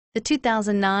The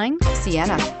 2009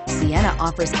 Sienna. Sienna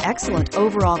offers excellent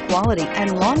overall quality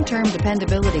and long-term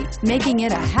dependability, making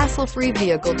it a hassle-free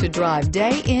vehicle to drive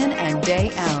day in and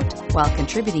day out, while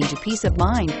contributing to peace of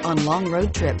mind on long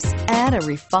road trips. Add a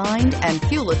refined and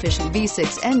fuel-efficient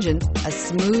V6 engine, a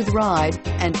smooth ride,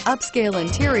 and upscale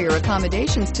interior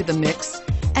accommodations to the mix,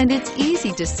 and it's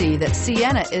easy to see that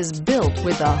Sienna is built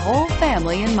with the whole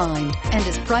family in mind and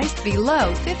is priced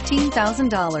below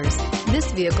 $15,000.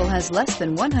 This vehicle has less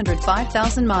than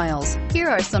 105,000 miles. Here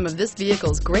are some of this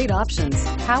vehicle's great options: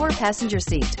 power passenger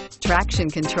seat,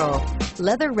 traction control,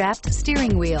 leather-wrapped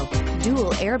steering wheel,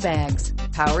 dual airbags,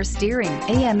 power steering,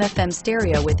 AM/FM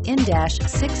stereo with in-dash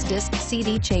 6-disc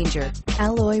CD changer,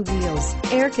 alloy wheels,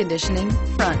 air conditioning,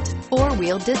 front,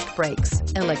 4-wheel disc brakes,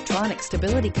 electronic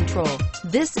stability control.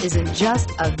 This isn't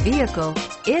just a vehicle,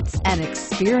 it's an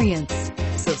experience.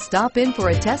 So stop in for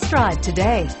a test drive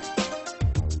today.